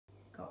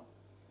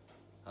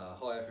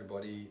Hi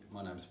everybody,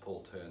 my name's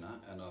Paul Turner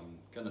and I'm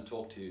going to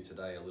talk to you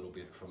today a little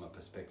bit from a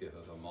perspective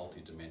of a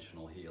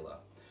multi-dimensional healer.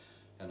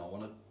 And I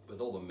wanted,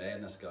 with all the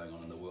madness going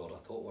on in the world,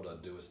 I thought what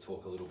I'd do is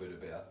talk a little bit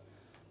about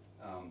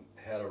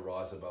how to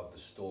rise above the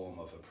storm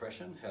of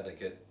oppression, how to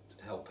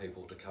help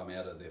people to come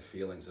out of their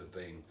feelings of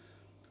being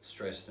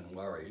stressed and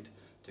worried,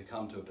 to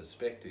come to a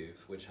perspective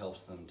which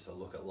helps them to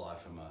look at life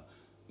from a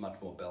much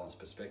more balanced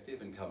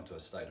perspective and come to a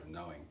state of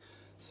knowing.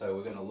 So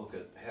we're going to look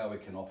at how we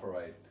can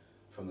operate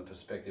from the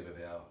perspective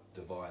of our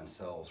divine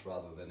selves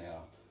rather than our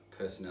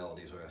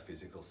personalities or our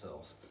physical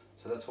selves.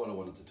 So that's what I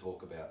wanted to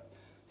talk about.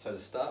 So to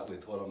start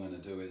with, what I'm going to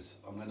do is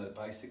I'm going to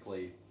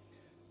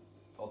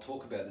I'll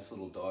talk about this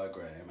little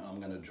diagram and I'm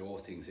going to draw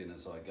things in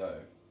as I go.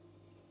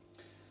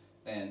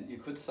 And you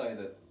could say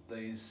that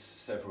these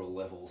several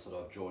levels that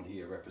I've drawn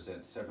here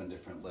represent 7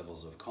 different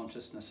levels of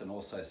consciousness and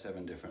also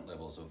 7 different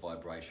levels of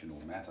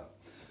vibrational matter.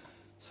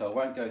 So I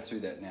won't go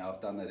through that now,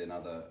 I've done that in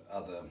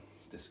other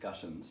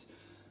discussions.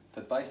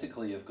 But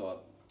basically you've got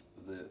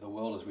the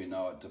world as we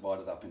know it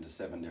divided up into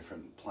 7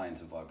 different planes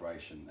of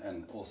vibration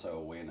and also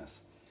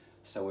awareness.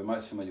 So we're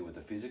most familiar with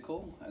the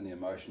physical and the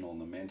emotional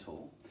and the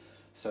mental.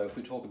 So if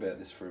we talk about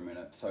this for a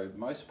minute, so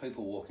most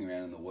people walking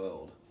around in the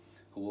world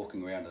are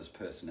walking around as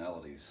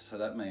personalities. So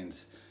that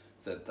means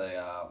that they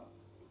are,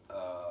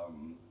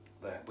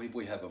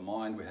 we have a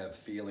mind, we have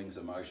feelings,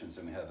 emotions,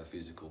 and we have a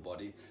physical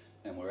body.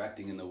 And we're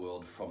acting in the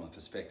world from a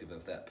perspective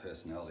of that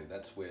personality.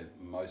 That's where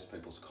most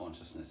people's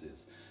consciousness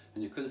is.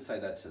 And you could say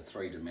that's a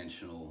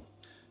 3-dimensional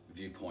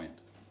viewpoint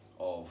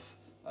of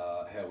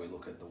how we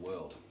look at the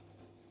world.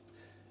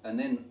 And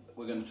then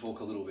we're going to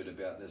talk a little bit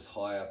about this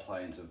higher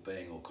planes of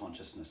being or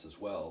consciousness as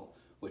well,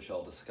 which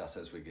I'll discuss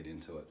as we get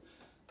into it.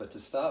 But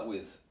to start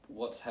with,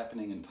 what's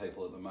happening in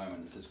people at the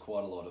moment is there's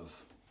quite a lot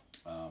of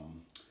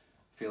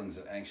feelings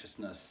of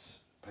anxiousness,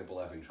 people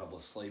having trouble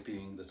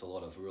sleeping, there's a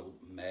lot of real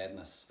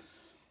madness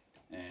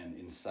and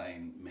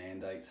insane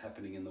mandates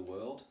happening in the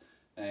world,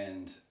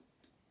 and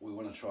we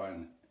want to try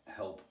and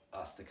help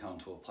us to come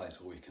to a place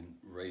where we can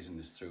reason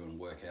this through and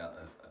work out,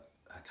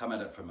 come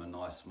at it from a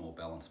nice, more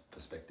balanced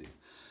perspective.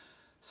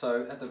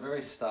 So at the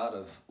very start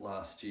of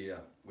last year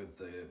with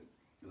the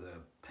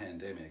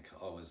pandemic,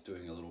 I was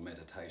doing a little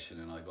meditation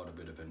and I got a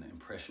bit of an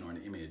impression or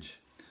an image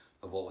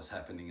of what was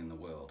happening in the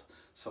world.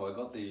 So I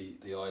got the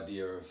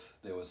idea of,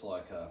 there was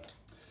like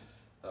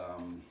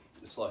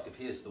it's like if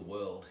here's the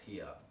world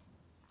here.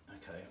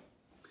 Okay,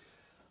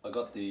 I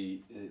got the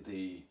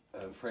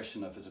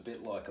impression of it's a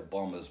bit like a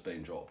bomb has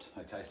been dropped.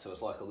 Okay, so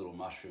it's like a little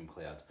mushroom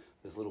cloud.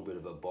 There's a little bit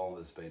of a bomb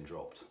that's been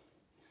dropped.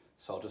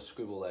 So I'll just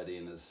scribble that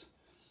in as,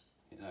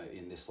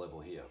 in this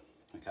level here.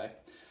 Okay,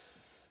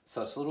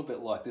 so it's a little bit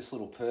like this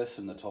little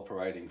person that's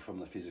operating from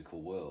the physical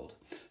world.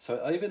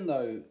 So even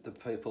though the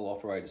people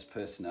operate as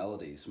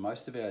personalities,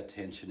 most of our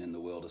attention in the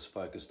world is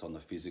focused on the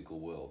physical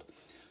world.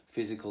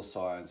 Physical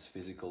science,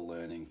 physical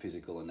learning,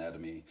 physical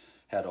anatomy,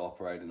 how to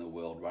operate in the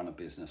world, run a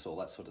business, all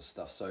that sort of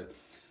stuff. So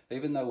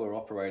even though we're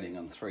operating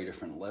on 3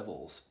 different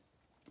levels,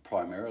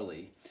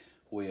 primarily,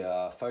 we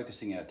are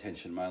focusing our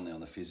attention mainly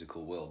on the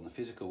physical world. And the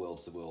physical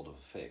world's the world of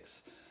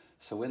effects.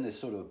 So when this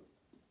sort of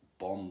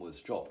bomb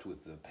was dropped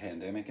with the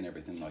pandemic and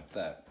everything like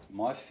that,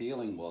 my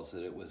feeling was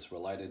that it was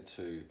related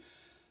to,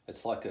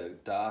 it's like a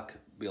dark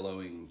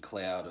billowing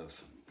cloud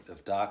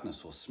of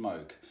darkness or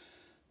smoke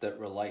that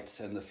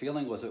relates, and the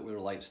feeling was it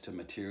relates to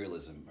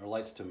materialism, it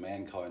relates to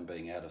mankind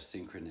being out of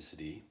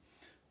synchronicity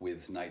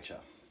with nature,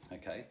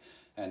 okay,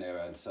 and our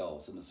own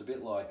selves. And it's a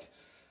bit like,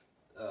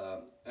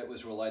 it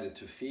was related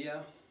to fear,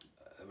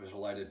 it was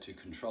related to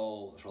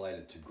control, it's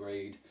related to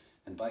greed,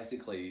 and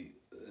basically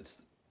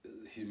it's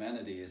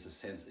humanity is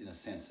in a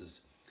sense has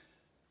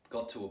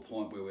got to a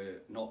point where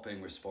we're not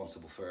being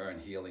responsible for our own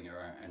healing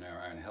and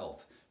our own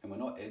health. And we're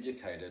not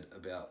educated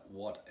about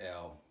what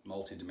our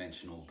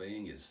multidimensional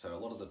being is. So a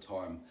lot of the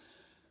time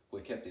we're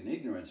kept in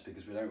ignorance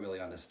because we don't really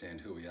understand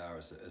who we are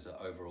as an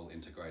overall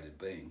integrated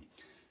being.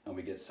 And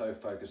we get so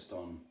focused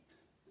on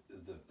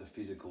the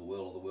physical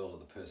world, or the world of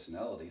the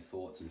personality,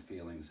 thoughts and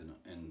feelings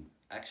and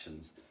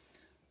actions,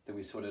 that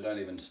we sort of don't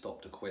even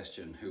stop to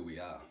question who we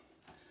are.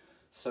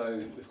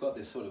 So we've got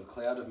this sort of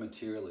cloud of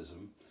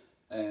materialism,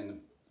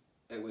 and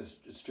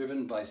it's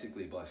driven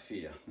basically by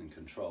fear and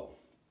control.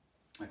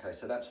 Okay,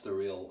 so that's the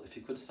real, if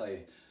you could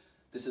say,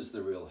 this is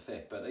the real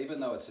effect. But even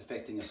though it's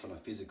affecting us on a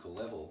physical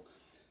level,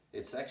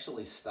 it's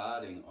actually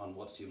starting on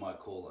what you might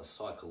call a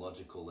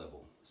psychological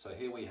level. So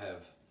here we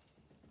have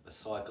a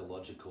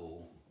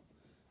psychological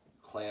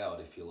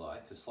cloud, if you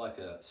like. It's like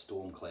a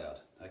storm cloud,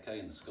 okay,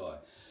 in the sky.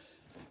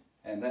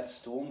 And that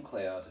storm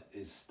cloud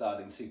is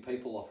starting, see,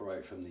 people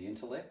operate from the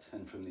intellect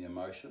and from the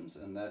emotions,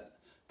 and that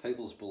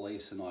people's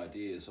beliefs and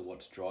ideas are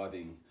what's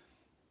driving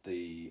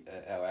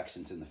our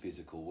actions in the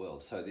physical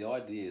world. So the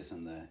ideas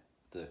and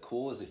the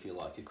cause, if you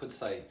like, you could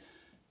say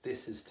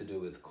this is to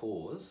do with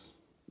cause,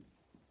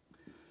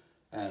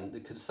 and you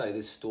could say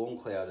this storm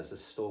cloud is a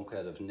storm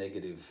cloud of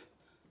negative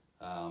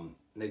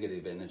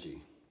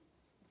energy.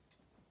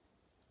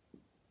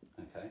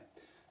 Okay,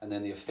 and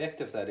then the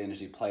effect of that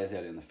energy plays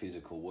out in the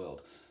physical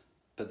world.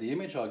 But the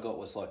image I got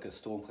was like a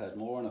storm cloud,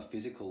 more on a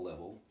physical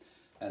level.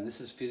 And this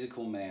is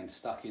physical man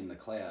stuck in the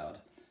cloud.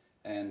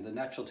 And the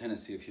natural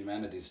tendency of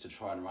humanity is to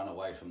try and run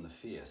away from the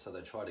fear. So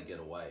they try to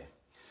get away.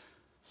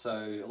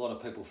 So a lot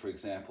of people, for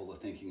example, are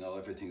thinking, oh,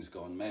 everything's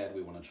gone mad.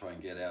 We want to try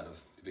and get out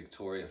of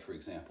Victoria, for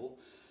example.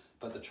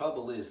 But the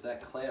trouble is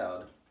that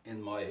cloud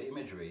in my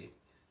imagery,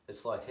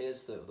 it's like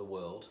here's the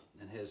world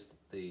and here's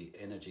the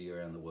energy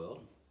around the world.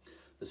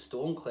 The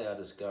storm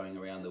cloud is going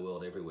around the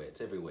world everywhere.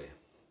 It's everywhere.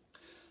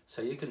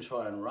 So you can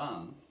try and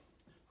run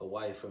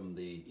away from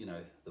the, you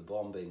know, the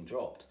bomb being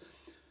dropped,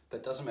 but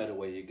it doesn't matter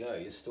where you go,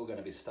 you're still going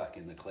to be stuck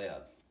in the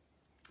cloud.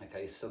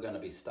 Okay, you're still going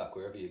to be stuck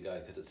wherever you go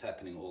because it's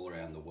happening all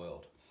around the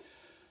world.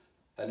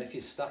 And if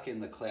you're stuck in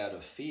the cloud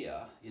of fear,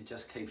 it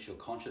just keeps your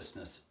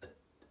consciousness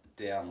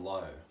down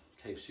low,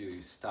 keeps you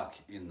stuck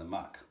in the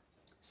muck,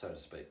 so to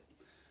speak.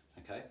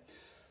 Okay,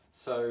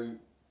 so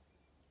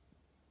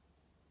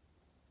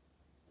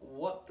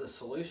what the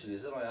solution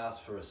is, then I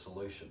asked for a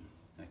solution.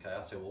 Okay,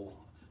 I said, well,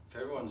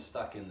 if everyone's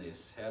stuck in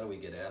this, how do we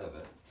get out of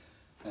it?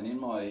 And in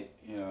my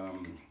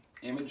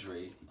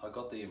imagery, I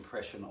got the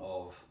impression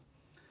of,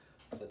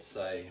 let's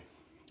say,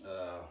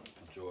 I'll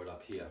draw it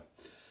up here.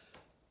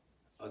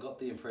 I got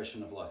the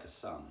impression of like a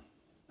sun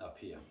up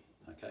here,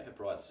 okay, a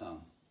bright sun.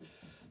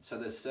 So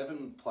there's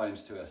 7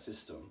 planes to our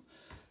system.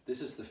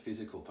 This is the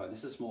physical plane.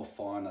 This is more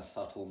finer,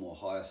 subtle, more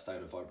higher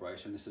state of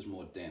vibration. This is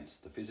more dense.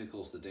 The physical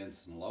is the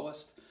densest and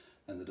lowest,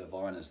 and the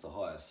divine is the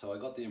highest. So I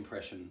got the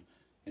impression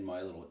in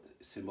my little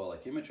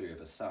symbolic imagery of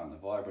a sun, a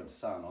vibrant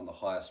sun on the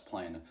highest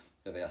plane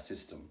of our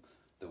system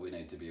that we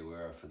need to be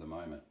aware of for the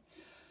moment.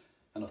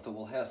 And I thought,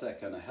 well, how's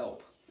that going to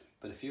help?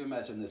 But if you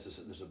imagine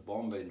there's a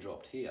bomb being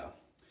dropped here,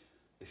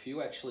 if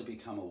you actually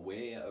become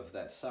aware of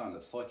that sun,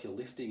 it's like you're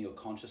lifting your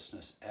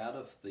consciousness out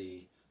of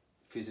the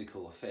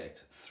physical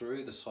effect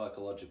through the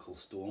psychological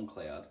storm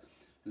cloud,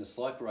 and it's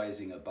like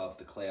raising above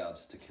the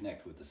clouds to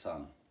connect with the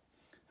sun.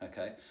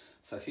 Okay,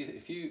 so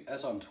if you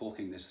as I'm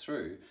talking this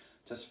through,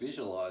 just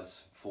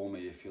visualize for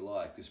me, if you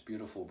like, this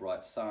beautiful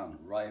bright sun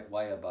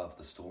way above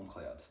the storm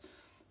clouds.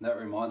 And that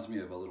reminds me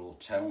of a little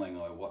channeling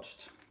I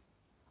watched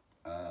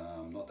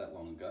not that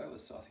long ago.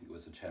 I think it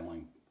was a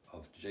channeling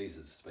of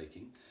Jesus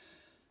speaking.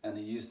 And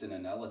he used an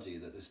analogy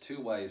that there's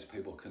 2 ways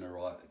people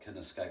can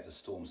escape the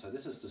storm. So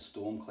this is the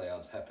storm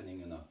clouds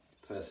happening in a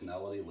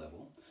personality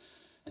level.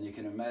 And you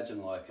can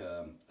imagine like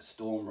a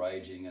storm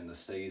raging and the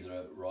seas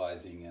are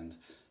rising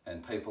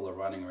and people are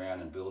running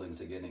around and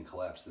buildings are getting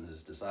collapsed and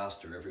there's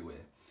disaster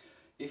everywhere.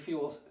 If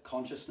your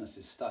consciousness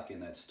is stuck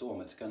in that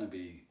storm, it's going to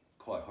be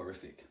quite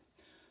horrific.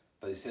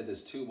 But he said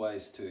there's 2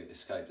 ways to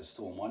escape the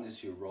storm. One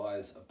is you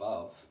rise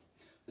above.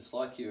 It's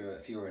like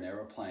if you're an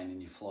aeroplane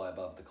and you fly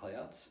above the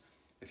clouds.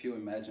 If you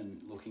imagine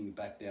looking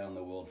back down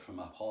the world from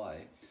up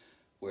high,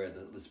 where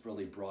it's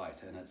really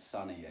bright and it's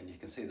sunny and you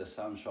can see the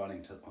sun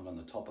shining on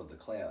the top of the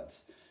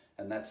clouds.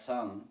 And that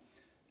sun,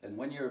 and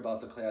when you're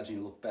above the clouds and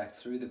you look back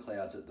through the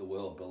clouds at the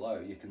world below,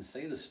 you can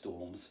see the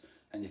storms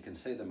and you can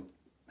see them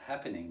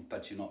happening,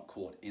 but you're not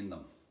caught in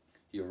them.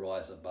 You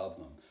rise above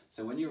them.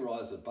 So when you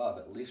rise above,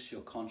 it lifts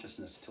your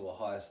consciousness to a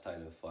higher state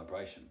of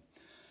vibration.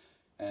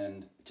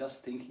 And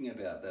just thinking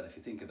about that, if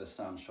you think of a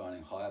sun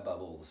shining high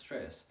above all the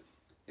stress,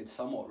 it's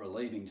somewhat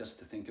relieving just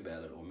to think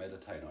about it or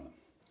meditate on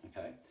it,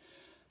 okay?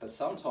 But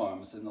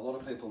sometimes, and a lot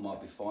of people might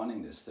be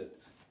finding this, that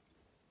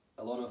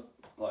a lot of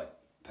like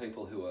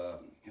people who are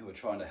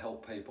trying to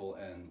help people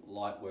and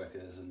light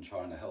workers and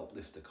trying to help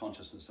lift the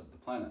consciousness of the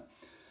planet,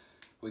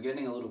 we're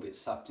getting a little bit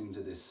sucked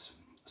into this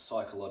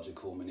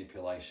psychological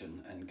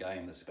manipulation and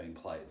game that's been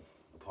played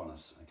upon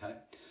us, okay?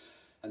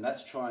 And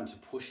that's trying to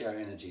push our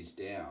energies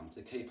down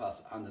to keep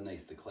us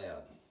underneath the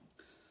cloud.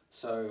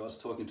 So I was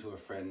talking to a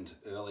friend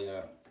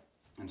earlier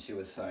and she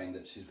was saying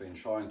that she's been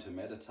trying to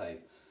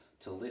meditate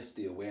to lift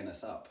the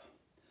awareness up,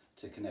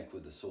 to connect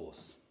with the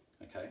source,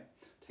 okay?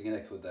 To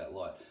connect with that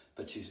light.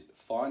 But she's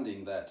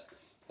finding that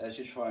as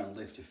you try and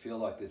lift, you feel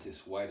like there's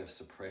this weight of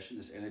suppression,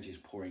 this energy is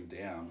pouring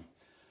down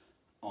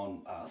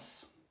on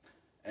us,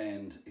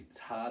 and it's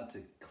hard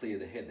to clear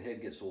the head. The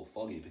head gets all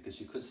foggy because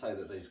you could say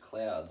that these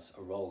clouds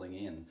are rolling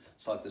in.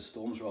 It's like the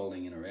storm's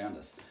rolling in around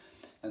us.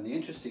 And the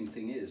interesting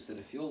thing is that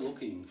if you're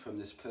looking from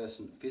this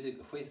person,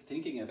 if we're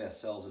thinking of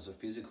ourselves as a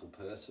physical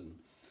person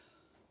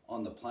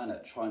on the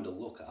planet trying to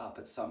look up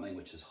at something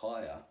which is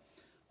higher,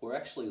 we're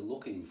actually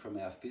looking from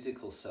our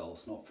physical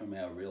selves, not from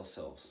our real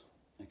selves,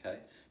 okay?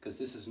 Because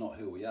this is not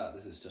who we are,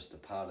 this is just a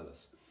part of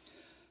us.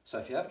 So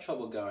if you have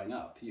trouble going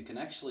up, you can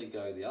actually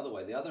go the other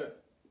way. The other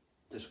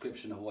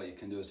description of what you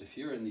can do is if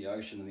you're in the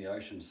ocean and the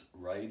ocean's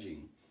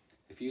raging,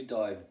 if you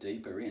dive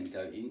deeper in,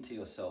 go into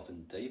yourself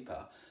and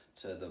deeper,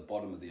 to the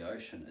bottom of the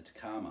ocean, it's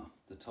calmer.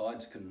 The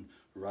tides can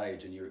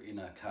rage and you're in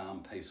a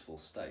calm, peaceful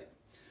state.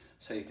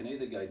 So you can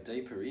either go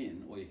deeper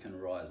in or you can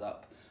rise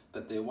up,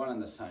 but they're one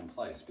and the same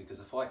place, because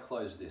if I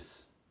close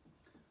this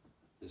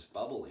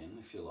bubble in,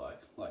 if you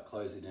like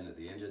close it in at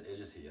the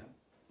edges here,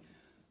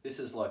 this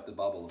is like the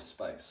bubble of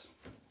space,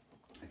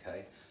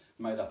 okay,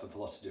 made up of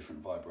lots of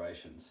different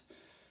vibrations.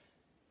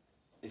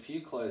 If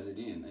you close it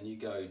in and you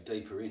go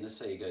deeper in, let's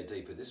say you go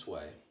deeper this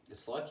way,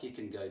 it's like you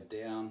can go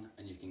down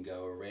and you can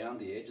go around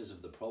the edges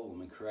of the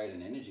problem and create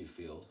an energy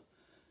field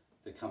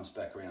that comes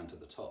back around to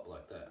the top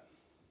like that.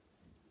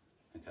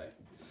 Okay,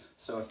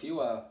 so if you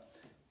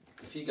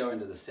go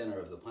into the center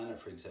of the planet,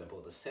 for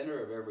example, the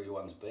center of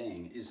everyone's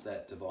being is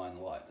that divine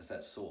light. It's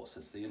that source.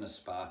 It's the inner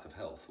spark of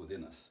health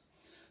within us.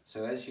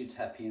 So as you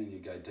tap in and you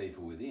go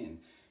deeper within,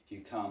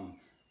 you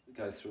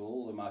go through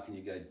all the mark and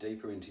you go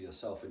deeper into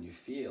yourself and you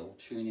feel,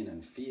 tune in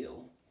and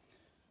feel,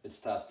 it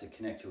starts to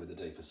connect you with a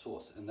deeper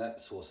source. And that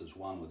source is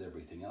one with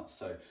everything else.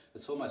 So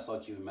it's almost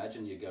like you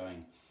imagine you're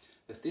going,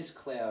 if this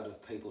cloud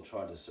of people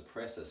trying to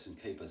suppress us and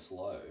keep us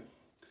low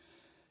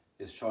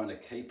is trying to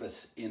keep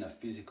us in a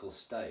physical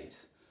state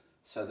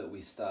so that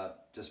we start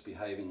just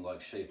behaving like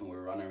sheep and we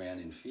run around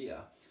in fear,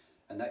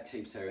 and that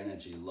keeps our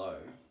energy low,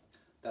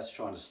 that's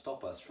trying to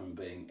stop us from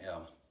being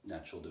our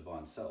natural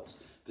divine selves.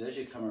 But as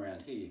you come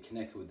around here, you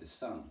connect with the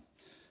sun.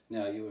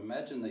 Now you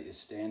imagine that you're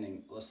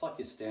standing, it's like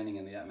you're standing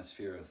in the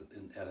atmosphere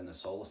out in the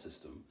solar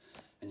system,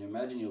 and you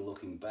imagine you're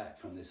looking back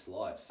from this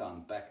light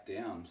sun back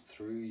down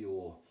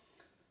through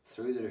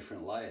the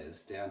different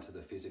layers down to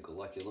the physical,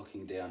 like you're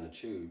looking down a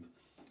tube,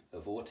 a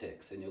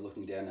vortex, and you're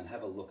looking down and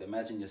have a look.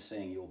 Imagine you're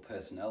seeing your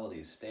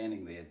personalities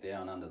standing there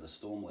down under the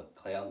storm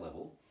cloud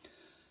level,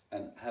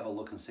 and have a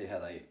look and see how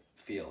they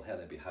feel, how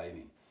they're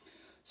behaving.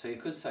 So you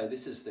could say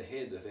this is the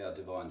head of our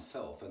divine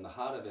self, and the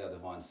heart of our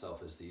divine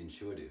self is the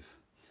intuitive.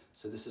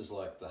 So this is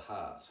like the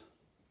heart.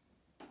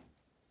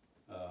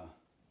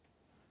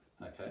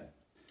 Okay,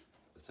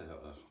 let's say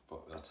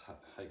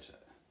H.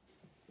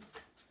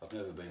 I've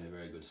never been a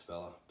very good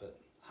speller, but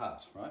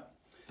heart, right?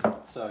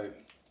 So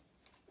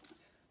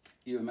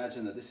you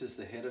imagine that this is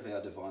the head of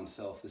our divine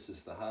self, this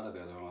is the heart of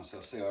our divine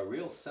self. So our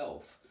real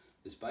self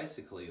is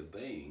basically a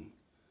being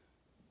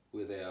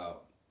with our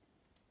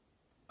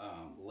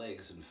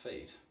legs and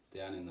feet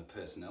down in the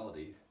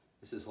personality.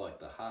 This is like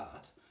the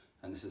heart,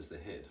 and this is the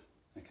head,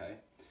 okay?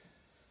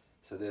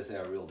 So there's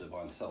our real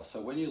divine self.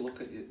 So when you look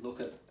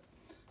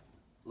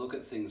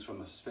at things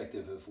from a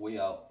perspective of we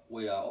are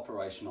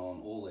operational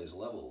on all these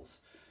levels,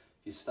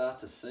 you start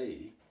to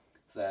see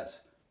that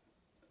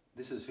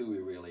this is who we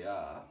really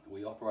are.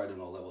 We operate on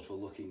all levels.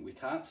 We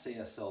can't see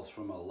ourselves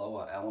from a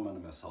lower element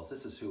of ourselves.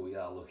 This is who we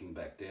are looking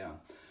back down.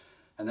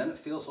 And then it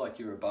feels like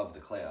you're above the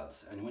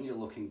clouds. And when you're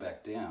looking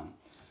back down,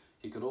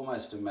 you could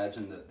almost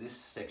imagine that this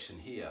section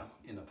here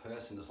in a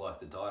person is like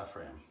the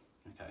diaphragm,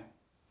 okay?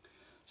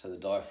 So the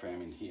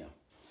diaphragm in here.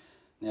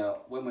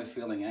 Now, when we're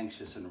feeling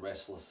anxious and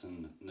restless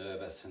and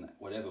nervous and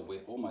whatever,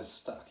 we're almost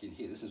stuck in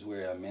here. This is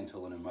where our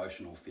mental and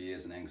emotional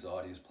fears and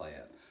anxieties play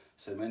out.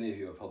 So many of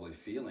you are probably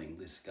feeling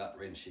this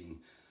gut-wrenching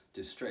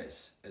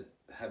distress at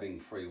having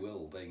free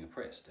will being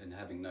oppressed and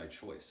having no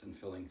choice, and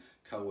feeling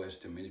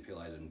coerced and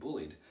manipulated and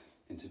bullied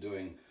into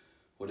doing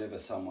whatever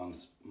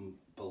someone's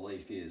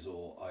belief is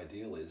or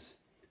ideal is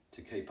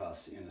to keep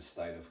us in a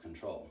state of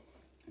control,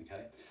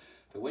 okay?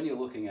 But when you're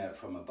looking at it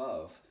from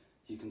above,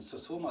 you can, so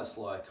it's almost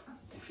like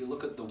if you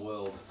look at the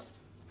world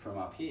from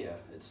up here,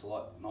 it's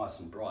like nice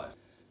and bright.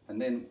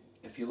 And then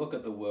if you look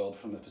at the world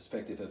from the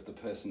perspective of the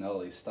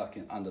personality stuck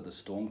under the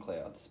storm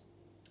clouds,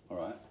 all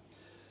right,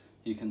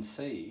 you can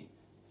see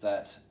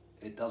that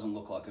it doesn't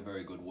look like a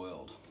very good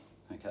world,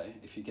 okay?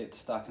 If you get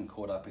stuck and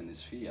caught up in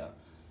this fear,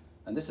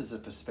 and this is a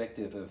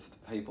perspective of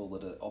the people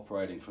that are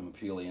operating from a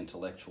purely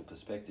intellectual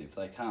perspective,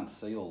 they can't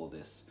see all of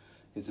this,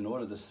 because in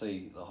order to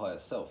see the higher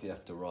self, you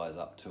have to rise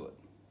up to it,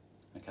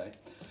 okay?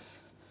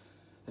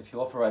 If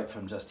you operate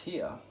from just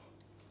here,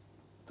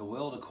 the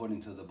world,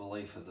 according to the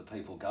belief of the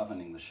people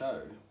governing the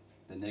show,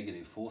 the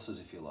negative forces,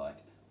 if you like,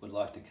 would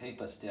like to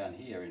keep us down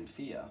here in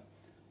fear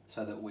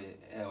so that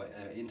our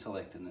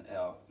intellect and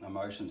our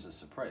emotions are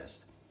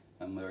suppressed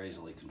and we're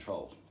easily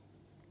controlled.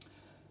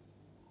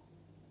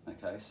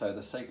 Okay, so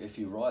if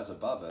you rise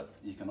above it,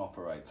 you can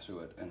operate through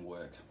it and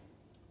work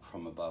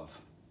from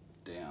above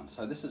down.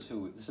 So this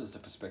is the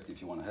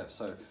perspective you want to have.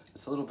 So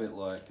it's a little bit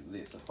like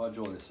this. If I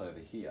draw this over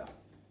here,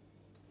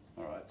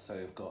 all right, so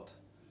you've got,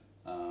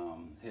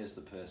 here's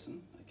the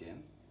person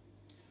again,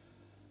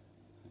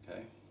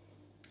 okay,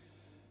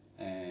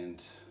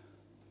 and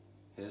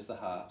here's the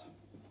heart,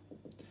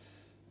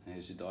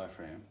 here's your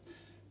diaphragm.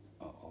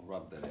 I'll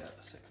rub that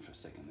out for a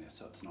second there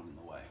so it's not in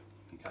the way,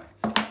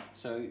 okay.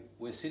 So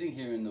we're sitting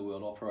here in the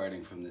world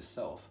operating from this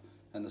self,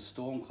 and the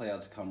storm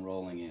clouds come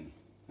rolling in,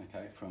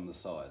 okay, from the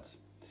sides.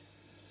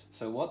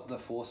 So what the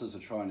forces are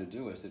trying to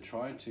do is they're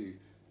trying to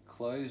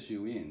close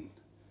you in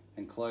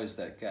and close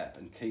that gap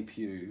and keep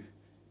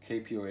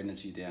your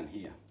energy down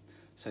here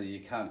so that you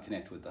can't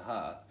connect with the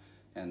heart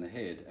and the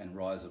head and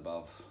rise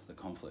above the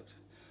conflict.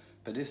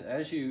 But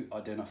as you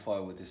identify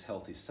with this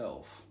healthy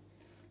self,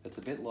 it's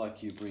a bit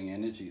like you bring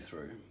energy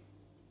through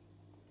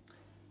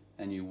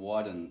and you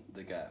widen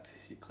the gap,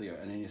 you clear it,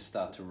 and then you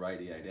start to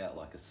radiate out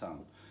like a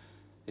sun.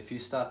 If you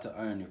start to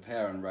own your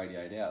power and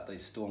radiate out,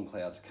 these storm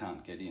clouds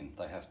can't get in.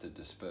 They have to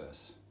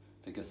disperse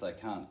because they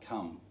can't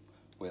come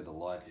where the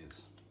light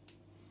is,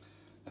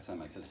 if that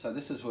makes sense. So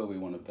this is where we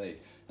want to be.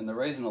 And the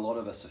reason a lot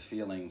of us are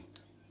feeling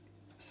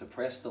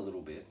suppressed a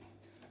little bit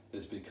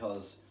is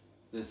because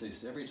there's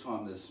this, every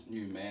time there's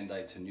new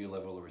mandates, a new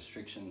level of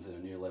restrictions and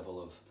a new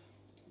level of,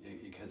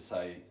 you could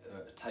say,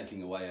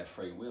 taking away our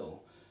free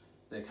will,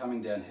 they're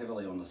coming down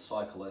heavily on the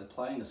cycle. They're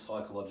playing a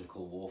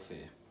psychological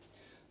warfare,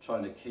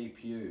 trying to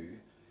keep you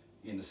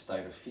in a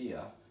state of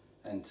fear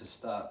and to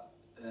start,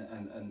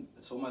 and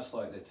it's almost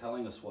like they're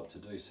telling us what to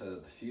do so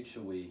that the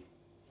future we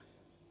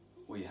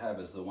have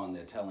is the one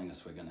they're telling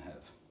us we're going to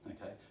have,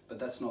 okay? But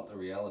that's not the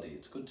reality.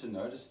 It's good to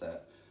notice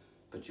that,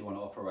 but you want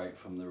to operate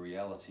from the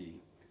reality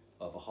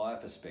of a higher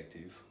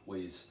perspective where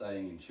you're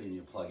staying in tune,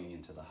 you're plugging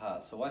into the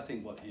heart. So I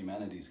think what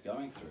humanity is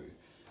going through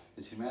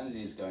is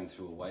humanity is going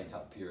through a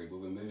wake-up period where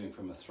we're moving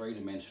from a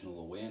three-dimensional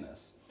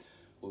awareness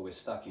where we're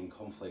stuck in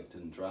conflict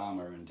and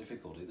drama and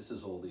difficulty. This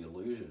is all the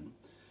illusion.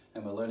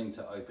 And we're learning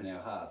to open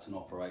our hearts and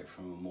operate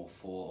from a more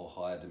four or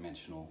higher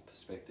dimensional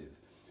perspective.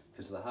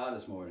 Because the heart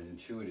is more an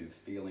intuitive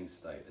feeling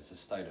state. It's a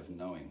state of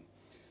knowing.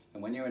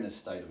 And when you're in a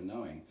state of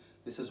knowing,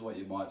 this is what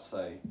you might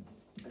say,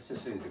 this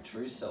is who the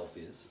true self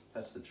is.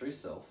 That's the true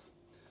self.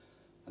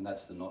 And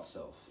that's the not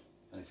self.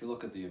 And if you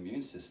look at the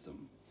immune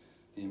system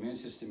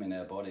in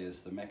our body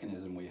is the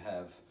mechanism we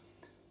have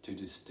to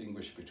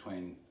distinguish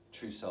between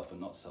true self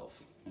and not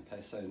self.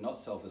 Okay, so not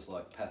self is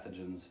like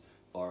pathogens,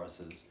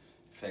 viruses,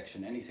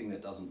 infection, anything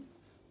that doesn't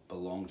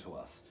belong to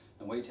us.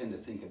 And we tend to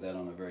think of that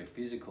on a very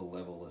physical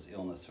level as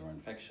illness or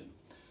infection.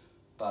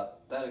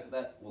 But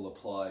that will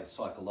apply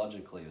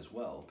psychologically as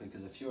well,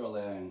 because if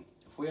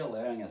we're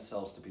allowing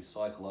ourselves to be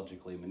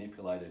psychologically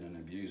manipulated and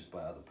abused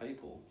by other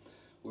people,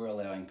 we're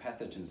allowing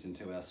pathogens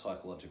into our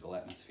psychological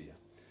atmosphere.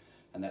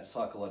 And that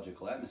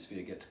psychological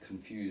atmosphere gets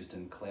confused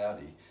and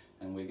cloudy,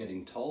 and we're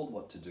getting told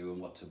what to do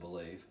and what to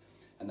believe,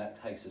 and that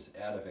takes us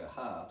out of our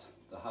heart,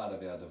 the heart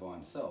of our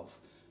divine self,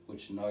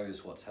 which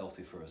knows what's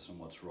healthy for us and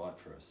what's right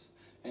for us.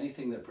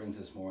 Anything that brings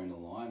us more in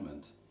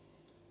alignment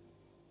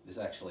is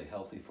actually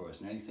healthy for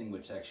us, and anything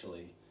which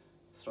actually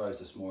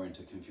throws us more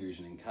into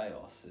confusion and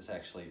chaos is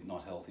actually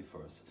not healthy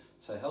for us.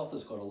 So health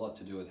has got a lot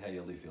to do with how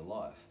you live your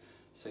life.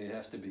 So you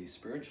have to be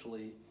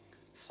spiritually,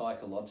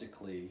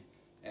 psychologically,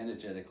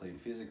 energetically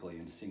and physically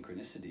in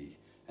synchronicity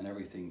and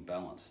everything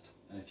balanced.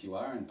 And if you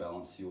are in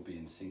balance, you'll be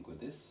in sync with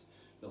this.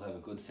 You'll have a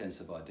good sense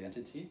of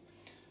identity.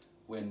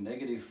 When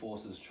negative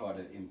forces try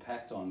to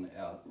impact on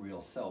our real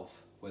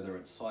self, whether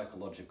it's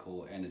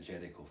psychological,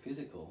 energetic or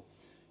physical,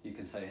 you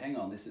can say, hang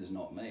on, this is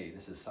not me.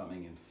 This is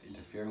something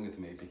interfering with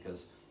me,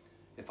 because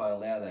if I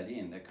allow that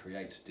in, that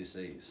creates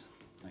dis-ease,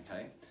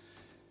 okay?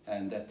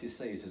 And that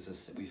dis-ease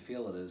is, we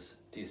feel it as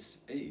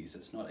dis-ease.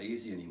 It's not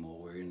easy anymore.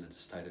 We're in a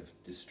state of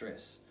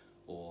distress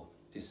or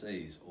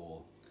dis-ease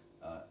or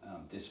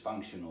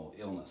dysfunction or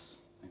illness,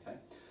 okay?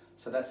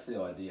 So that's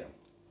the idea.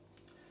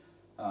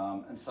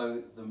 And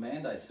so the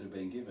mandates that are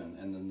being given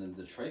and then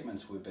the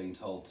treatments we're being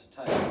told to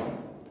take,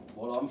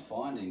 what I'm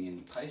finding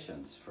in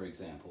patients, for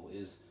example,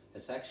 is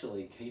it's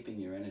actually keeping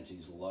your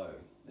energies low.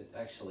 It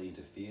actually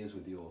interferes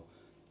with your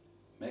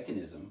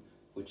mechanism,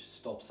 which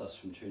stops us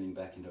from tuning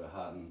back into our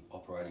heart and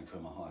operating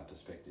from a higher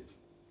perspective.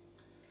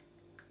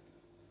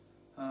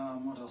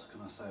 What else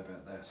can I say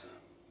about that?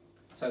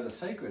 So the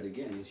secret,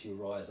 again, is you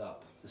rise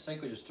up. The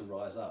secret is to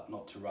rise up,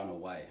 not to run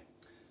away.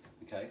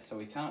 Okay, so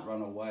we can't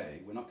run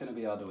away. We're not going to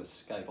be able to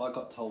escape. I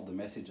got told the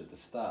message at the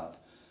start.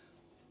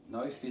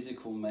 No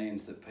physical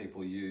means that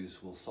people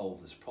use will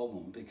solve this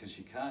problem, because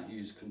you can't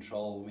use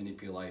control,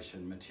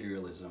 manipulation,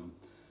 materialism,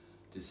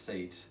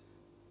 deceit,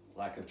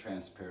 lack of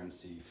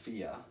transparency,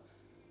 fear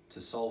to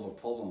solve a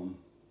problem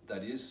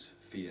that is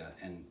fear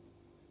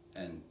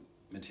and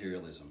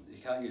materialism.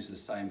 You can't use the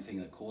same thing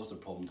that caused the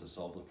problem to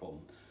solve the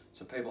problem.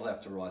 So people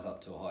have to rise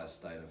up to a higher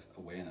state of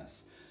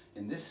awareness.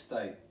 In this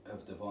state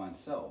of divine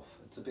self,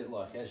 it's a bit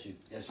like as you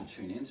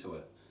tune into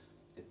it,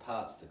 it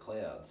parts the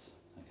clouds,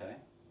 okay?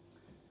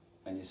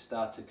 And you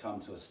start to come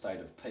to a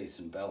state of peace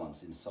and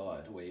balance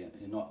inside where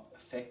you're not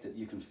affected.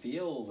 You can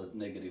feel the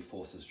negative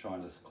forces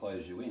trying to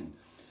close you in.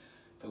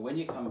 But when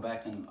you come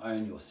back and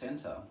own your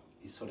center,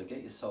 you sort of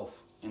get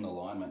yourself in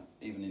alignment,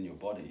 even in your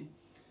body,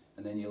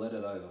 and then you let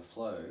it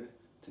overflow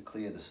to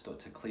clear the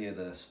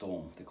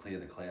storm, to clear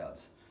the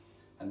clouds.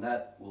 And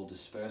that will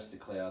disperse the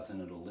clouds and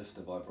it'll lift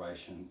the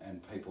vibration,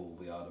 and people will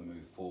be able to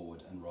move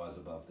forward and rise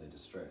above their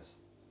distress.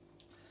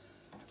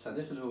 So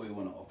this is where we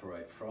want to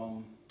operate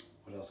from.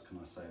 What else can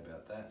I say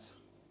about that?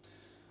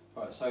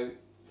 All right, so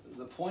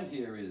the point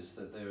here is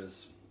that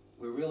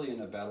we're really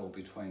in a battle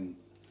between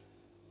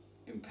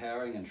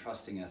empowering and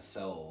trusting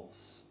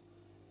ourselves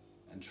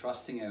and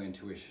trusting our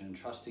intuition and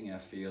trusting our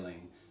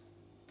feeling,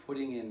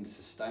 putting in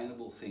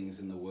sustainable things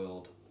in the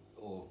world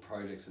or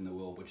projects in the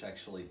world which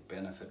actually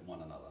benefit one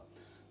another.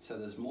 So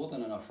there's more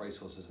than enough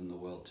resources in the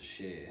world to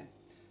share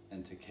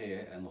and to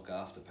care and look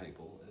after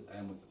people.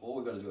 And all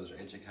we've got to do is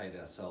educate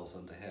ourselves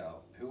onto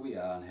who we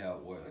are and how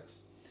it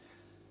works.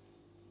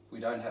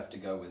 We don't have to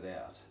go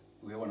without.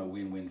 We want a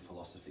win-win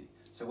philosophy.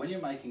 So when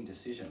you're making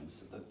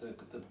decisions,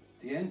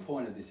 the end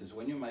point of this is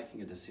when you're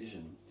making a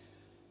decision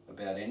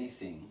about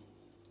anything,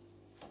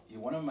 you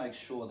want to make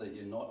sure that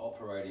you're not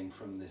operating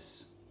from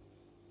this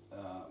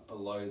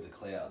below the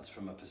clouds,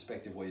 from a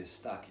perspective where you're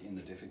stuck in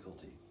the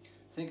difficulty.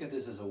 Think of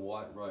this as a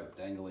white rope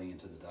dangling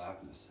into the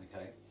darkness,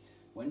 okay?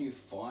 When you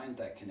find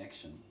that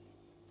connection,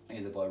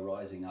 either by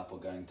rising up or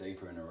going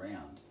deeper and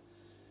around,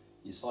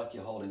 it's like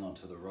you're holding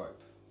onto the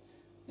rope.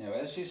 Now,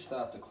 as you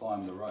start to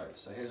climb the rope,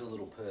 so here's a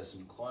little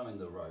person climbing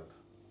the rope,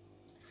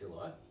 if you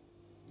like,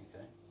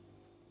 okay?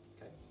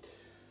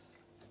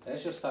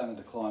 As you're starting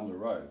to climb the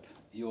rope,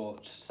 you're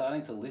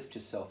starting to lift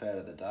yourself out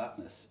of the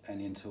darkness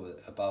and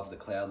above the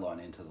cloud line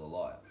into the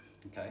light,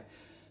 okay?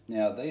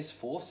 Now, these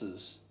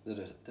forces that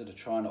are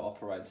trying to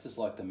operate, this is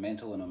like the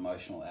mental and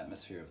emotional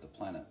atmosphere of the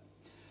planet.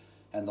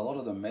 And a lot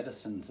of the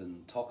medicines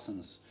and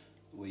toxins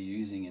we're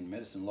using in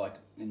medicine, like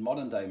in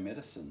modern day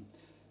medicine,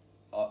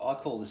 I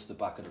call this the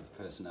bucket of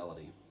the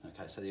personality.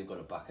 Okay, so you've got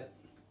a bucket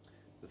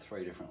with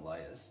 3 different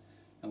layers,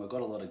 and we've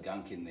got a lot of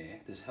gunk in there.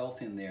 There's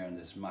health in there and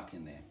there's muck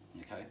in there,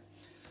 okay?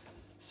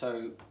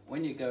 So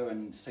when you go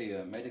and see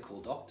a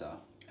medical doctor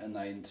and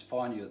they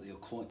find you that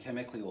you're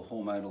chemically or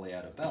hormonally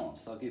out of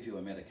balance, they'll give you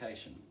a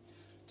medication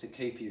to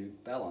keep you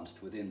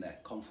balanced within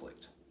that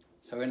conflict.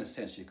 So in a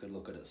sense, you could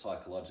look at it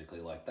psychologically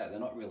like that. They're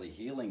not really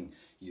healing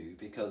you,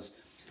 because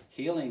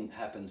healing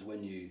happens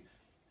when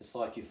it's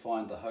like you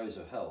find the hose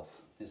of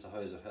health. There's a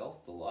hose of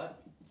health, the light,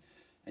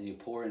 and you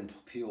pour in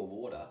pure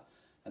water,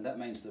 and that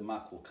means the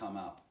muck will come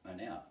up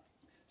and out.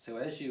 So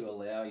as you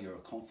allow your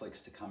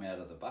conflicts to come out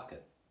of the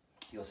bucket,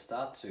 you'll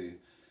start to,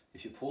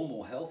 if you pour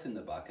more health in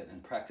the bucket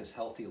and practice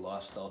healthy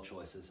lifestyle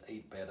choices,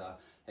 eat better,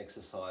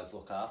 exercise,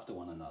 look after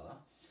one another,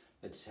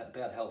 it's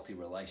about healthy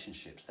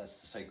relationships.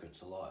 That's the secret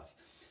to life.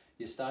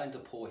 You're starting to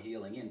pour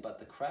healing in, but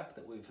the crap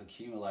that we've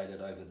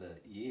accumulated over the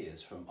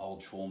years from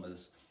old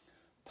traumas,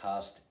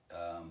 past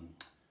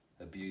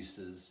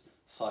abuses,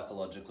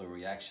 psychological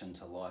reaction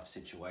to life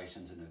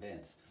situations and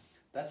events,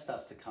 that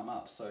starts to come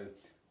up. So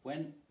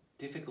when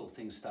difficult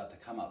things start to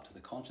come up to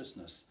the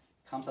consciousness,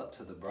 comes up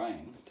to the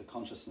brain, the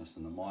consciousness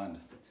and the mind,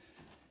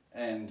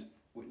 and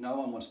no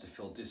one wants to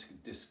feel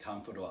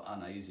discomfort or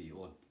uneasy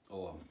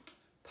or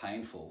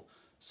painful,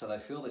 so they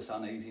feel this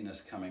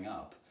uneasiness coming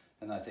up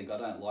and they think, I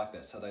don't like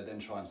that, so they then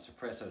try and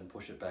suppress it and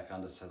push it back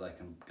under so they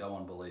can go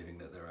on believing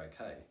that they're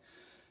okay.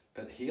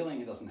 But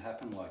healing doesn't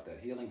happen like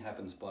that. Healing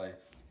happens by,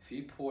 if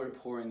you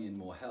pouring in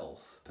more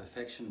health,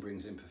 perfection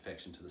brings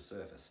imperfection to the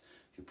surface.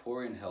 If you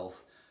pour in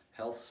health,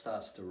 health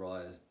starts to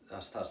rise,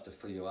 starts to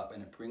fill you up,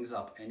 and it brings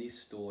up any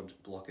stored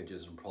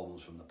blockages and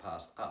problems from the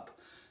past up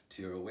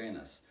to your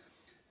awareness.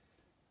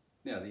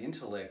 Now, the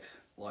intellect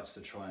likes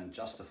to try and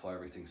justify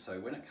everything. So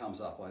when it comes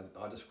up,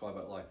 I describe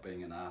it like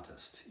being an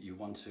artist. You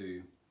want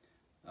to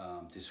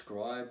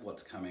describe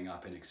what's coming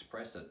up and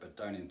express it, but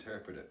don't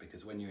interpret it,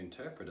 because when you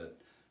interpret it,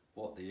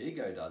 what the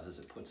ego does is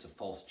it puts a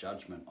false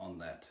judgment on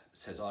that. It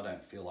says, I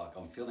don't feel like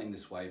I'm feeling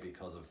this way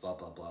because of blah,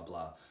 blah, blah,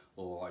 blah,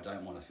 or I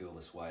don't want to feel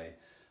this way.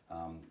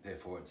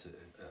 Therefore,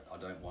 I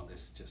don't want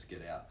this, just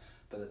get out.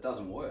 But it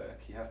doesn't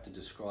work. You have to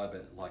describe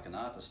it like an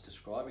artist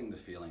describing the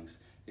feelings.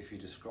 If you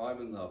describe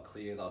them, they'll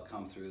clear, they'll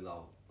come through,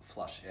 they'll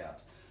flush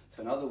out.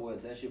 So in other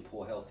words, as you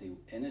pour healthy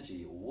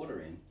energy or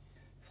water in,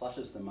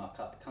 flushes the muck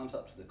up, comes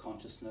up to the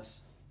consciousness,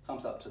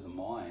 comes up to the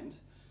mind,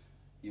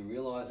 you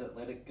realize it,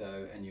 let it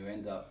go, and you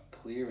end up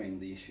clearing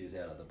the issues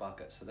out of the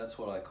bucket. So that's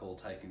what I call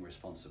taking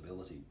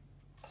responsibility.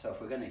 So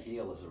if we're going to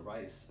heal as a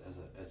race,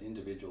 as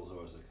individuals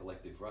or as a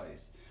collective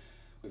race,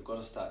 we've got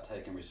to start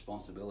taking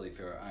responsibility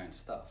for our own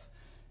stuff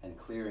and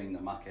clearing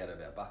the muck out of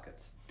our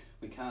buckets.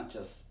 We can't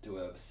just do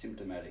a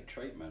symptomatic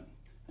treatment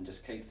and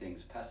just keep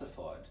things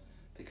pacified,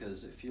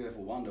 because if you ever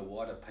wonder,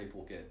 why do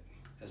people get,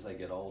 as they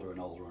get older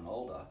and older and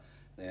older,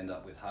 they end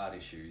up with heart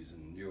issues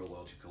and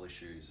neurological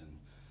issues and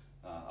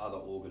other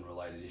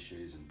organ-related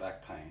issues and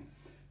back pain,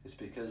 is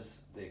because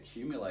they're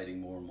accumulating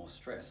more and more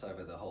stress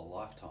over their whole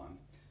lifetime,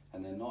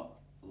 and they're not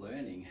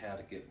learning how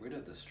to get rid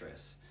of the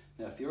stress.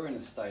 Now, if you're in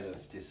a state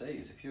of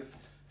disease, if you've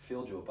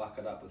filled your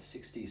bucket up with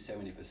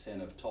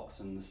 60-70% of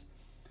toxins,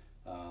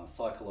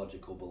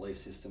 psychological belief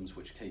systems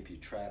which keep you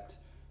trapped,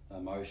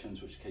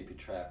 emotions which keep you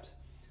trapped,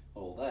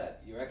 all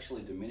that, you're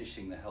actually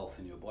diminishing the health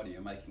in your body.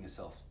 You're making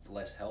yourself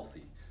less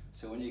healthy.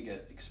 So when you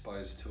get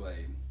exposed to a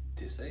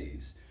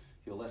disease,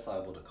 you're less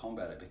able to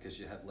combat it because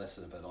you have less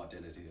of an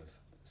identity of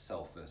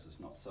self versus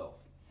not self.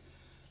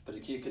 But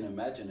if you can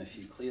imagine, if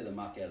you clear the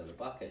muck out of the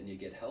bucket and you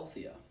get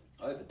healthier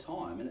over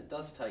time, and it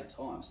does take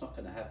time, it's not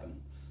going to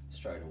happen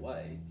straight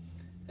away.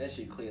 As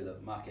you clear the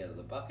muck out of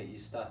the bucket, you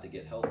start to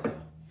get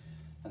healthier.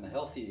 And the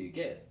healthier you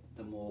get,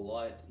 the more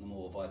light, the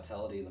more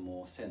vitality, the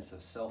more sense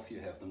of self you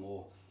have, the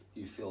more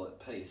you feel at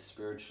peace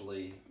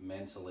spiritually,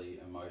 mentally,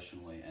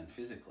 emotionally, and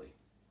physically,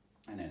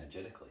 and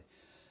energetically.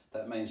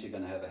 That means you're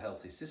going to have a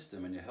healthy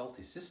system, and your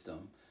healthy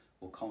system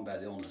will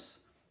combat illness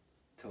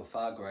to a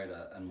far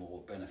greater and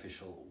more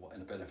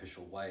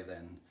beneficial way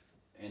than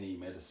any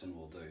medicine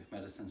will do.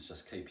 Medicines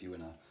just keep you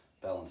in a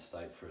balanced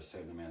state for a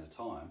certain amount of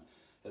time.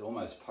 It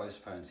almost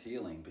postpones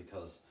healing,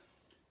 because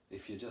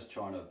if you're just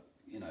trying to,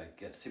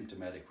 get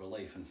symptomatic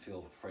relief and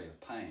feel free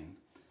of pain,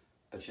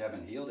 but you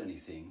haven't healed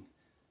anything,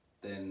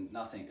 then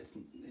nothing,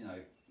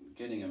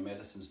 getting a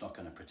medicine's not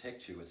going to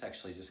protect you. It's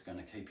actually just going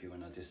to keep you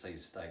in a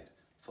diseased state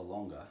for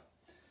longer.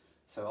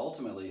 So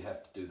ultimately you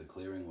have to do the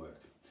clearing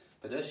work.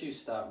 But as you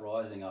start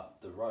rising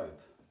up the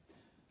rope,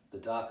 the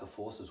darker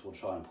forces will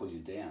try and pull you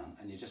down,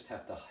 and you just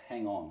have to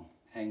hang on,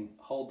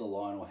 hold the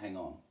line or hang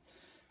on.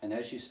 And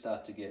as you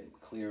start to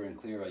get clearer and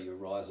clearer, you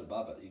rise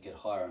above it, you get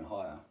higher and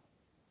higher,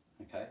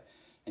 okay?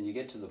 And you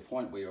get to the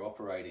point where you're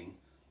operating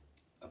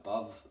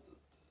above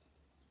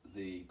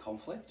the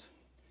conflict,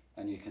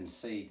 and you can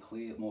see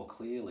more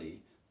clearly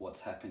what's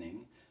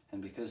happening.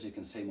 And because you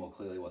can see more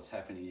clearly what's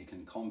happening, you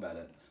can combat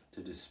it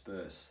to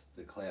disperse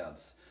the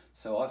clouds.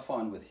 So I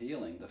find with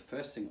healing, the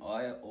first thing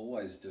I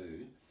always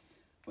do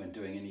when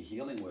doing any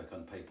healing work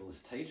on people is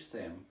teach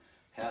them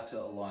how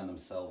to align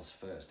themselves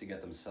first, to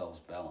get themselves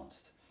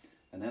balanced.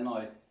 And then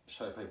I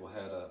show people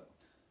how to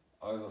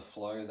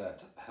overflow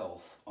that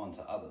health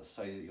onto others,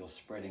 so that you're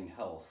spreading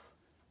health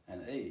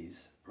and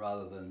ease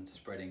rather than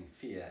spreading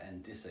fear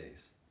and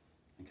dis-ease.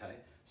 Okay,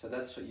 so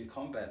that's what you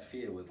combat: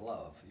 fear with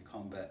love. You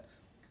combat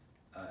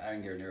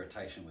anger and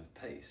irritation with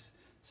peace.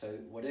 So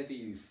whatever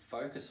you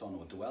focus on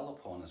or dwell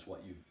upon is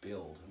what you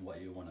build and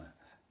what you want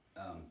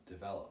to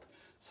develop.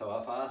 So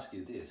if I ask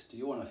you this, do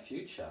you want a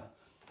future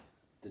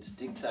that's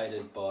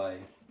dictated by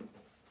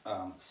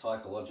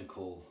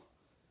psychological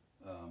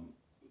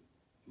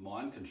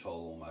mind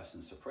control almost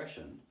and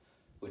suppression,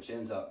 which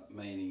ends up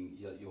meaning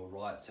your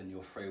rights and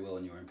your free will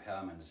and your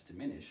empowerment is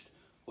diminished?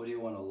 Or do you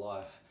want a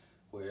life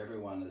where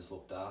everyone is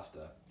looked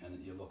after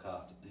and you look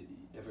after,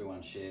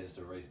 everyone shares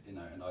the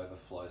and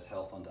overflows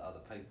health onto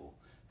other people?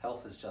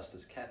 Health is just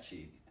as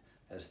catchy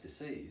as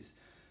disease.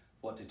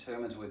 What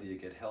determines whether you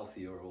get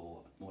healthier or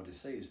more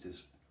diseased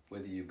is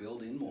whether you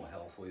build in more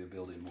health or you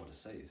build in more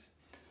disease.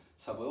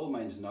 So by all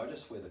means,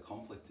 notice where the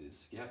conflict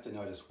is. You have to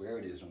notice where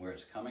it is and where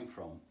it's coming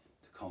from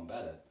to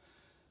combat it.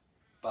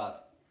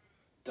 But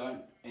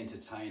don't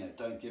entertain it,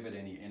 don't give it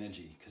any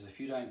energy, because if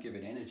you don't give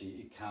it energy,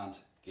 it can't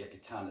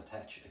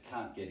attach, it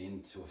can't get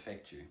in to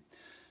affect you.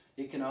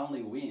 It can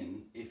only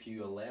win if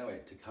you allow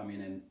it to come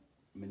in and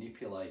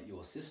manipulate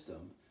your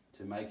system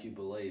to make you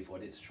believe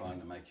what it's trying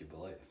to make you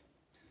believe.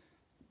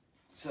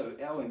 So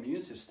our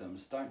immune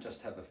systems don't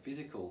just have a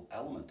physical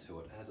element to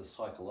it, it has a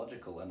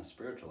psychological and a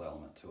spiritual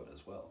element to it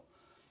as well.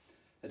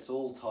 It's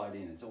all tied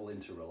in, it's all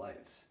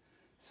interrelates.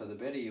 So the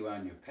better you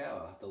own your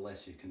power, the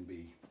less you can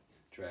be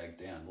dragged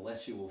down, the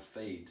less you will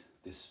feed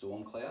this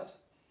storm cloud,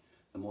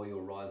 the more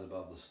you'll rise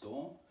above the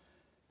storm.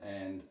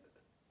 And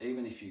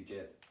even if you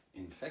get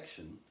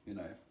infection, you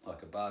know,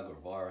 like a bug or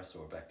a virus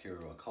or a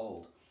bacteria or a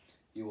cold,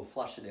 you will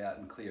flush it out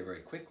and clear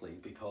very quickly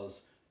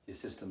because your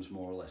system's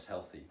more or less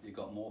healthy. You've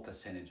got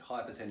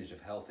high percentage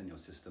of health in your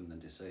system than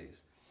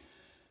disease.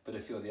 But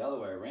if you're the other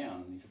way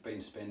around, you've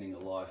been spending a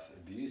life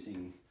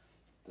abusing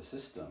the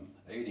system,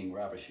 eating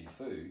rubbishy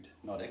food,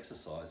 not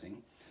exercising,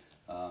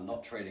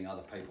 not treating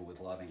other people with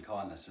loving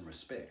kindness and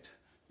respect,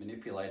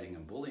 manipulating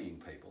and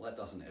bullying people, that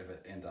doesn't ever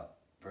end up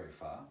very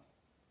far,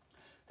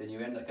 then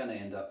you're going to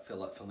end up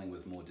filling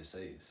with more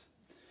disease.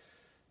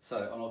 So,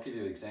 and I'll give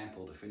you an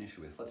example to finish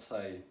with. Let's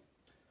say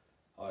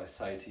I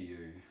say to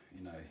you,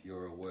 you know,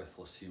 you're a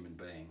worthless human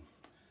being.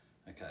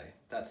 Okay,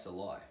 that's a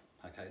lie.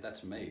 Okay,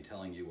 that's me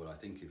telling you what I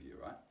think of you,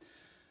 right?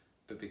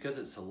 But because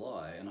it's a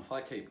lie, and if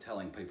I keep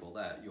telling people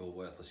that, you're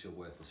worthless, you're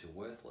worthless, you're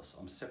worthless,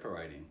 I'm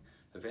separating.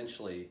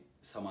 Eventually,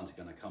 someone's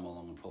going to come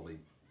along and probably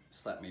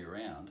slap me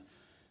around,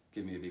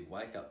 give me a big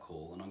wake-up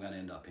call, and I'm going to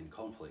end up in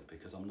conflict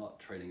because I'm not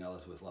treating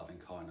others with loving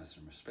kindness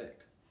and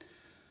respect.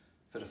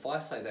 But if I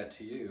say that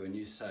to you and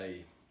you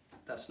say,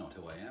 that's not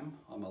who I am,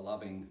 I'm a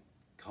loving,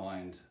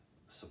 kind,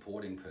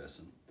 supporting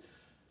person,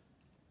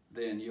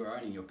 then you're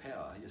owning your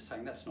power. You're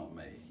saying, that's not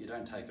me. You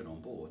don't take it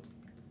on board.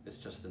 It's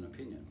just an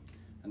opinion.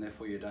 And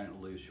therefore you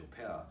don't lose your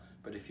power.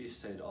 But if you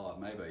said, oh,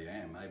 maybe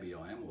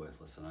I am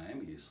worthless and I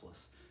am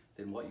useless,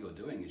 then what you're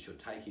doing is you're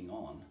taking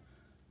on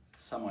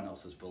someone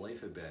else's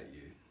belief about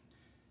you,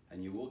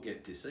 and you will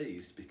get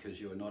diseased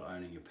because you're not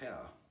owning your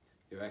power.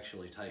 You're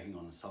actually taking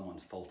on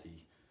someone's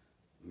faulty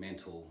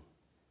mental,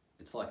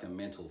 it's like a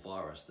mental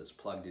virus that's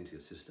plugged into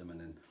your system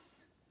and then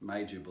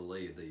made you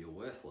believe that you're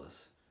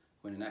worthless,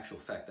 when in actual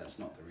fact that's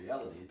not the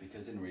reality,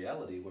 because in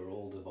reality we're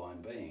all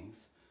divine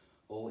beings,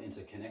 all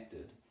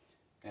interconnected,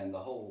 and the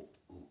whole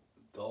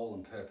goal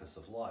and purpose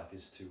of life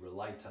is to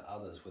relate to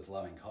others with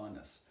loving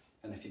kindness.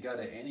 And if you go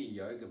to any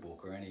yoga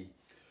book or any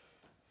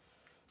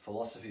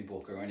philosophy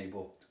book or any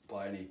book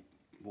by any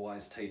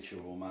wise teacher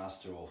or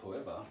master or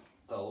whoever,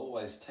 they'll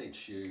always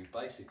teach you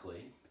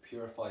basically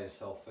purify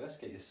yourself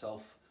first, get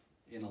yourself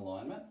in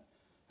alignment,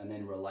 and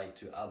then relate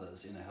to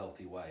others in a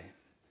healthy way.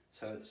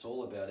 So it's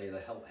all about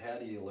either how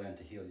do you learn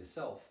to heal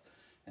yourself,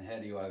 and how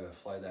do you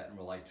overflow that and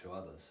relate to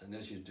others. And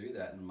as you do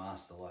that and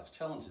master life's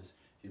challenges,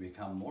 you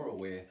become more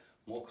aware,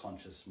 more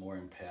conscious, more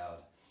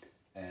empowered,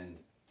 and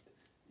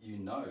you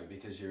know,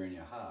 because you're in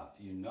your heart,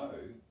 you know,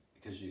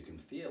 because you can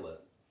feel it,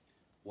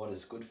 what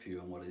is good for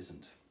you and what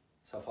isn't.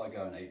 So if I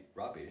go and eat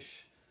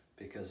rubbish,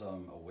 because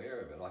I'm aware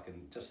of it, I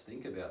can just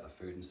think about the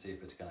food and see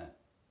if it's going to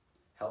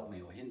help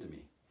me or hinder me.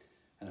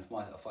 And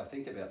if I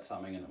think about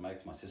something and it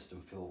makes my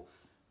system feel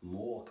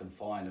more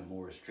confined and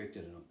more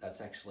restricted, and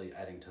that's actually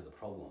adding to the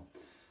problem.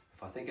 If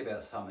if I think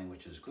about something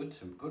which is good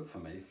for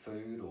me,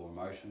 food or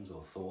emotions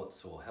or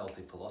thoughts or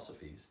healthy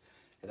philosophies,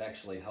 it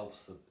actually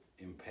helps to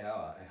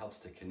empower, it helps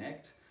to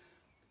connect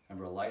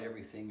and relate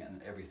everything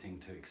and everything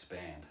to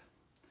expand.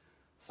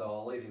 So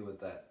I'll leave you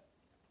with that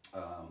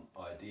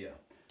idea.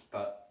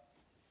 But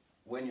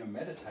when you're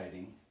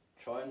meditating,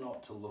 try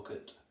not to look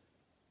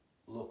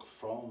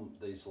from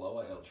these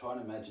lower elements. Try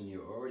and imagine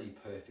you're already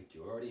perfect,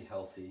 you're already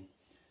healthy,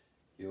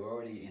 you're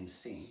already in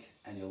sync,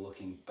 and you're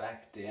looking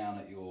back down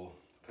at your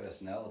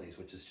personalities,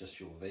 which is just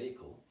your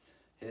vehicle.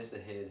 Here's the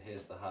head,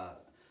 here's the heart,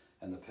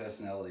 and the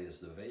personality is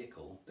the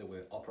vehicle that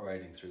we're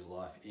operating through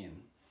life in.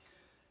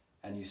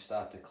 And you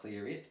start to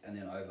clear it and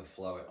then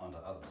overflow it onto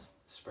others.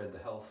 Spread the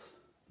health,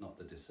 not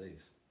the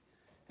disease.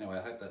 Anyway,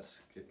 I hope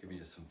that's given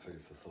you some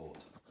food for thought.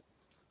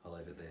 I'll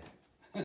leave it there.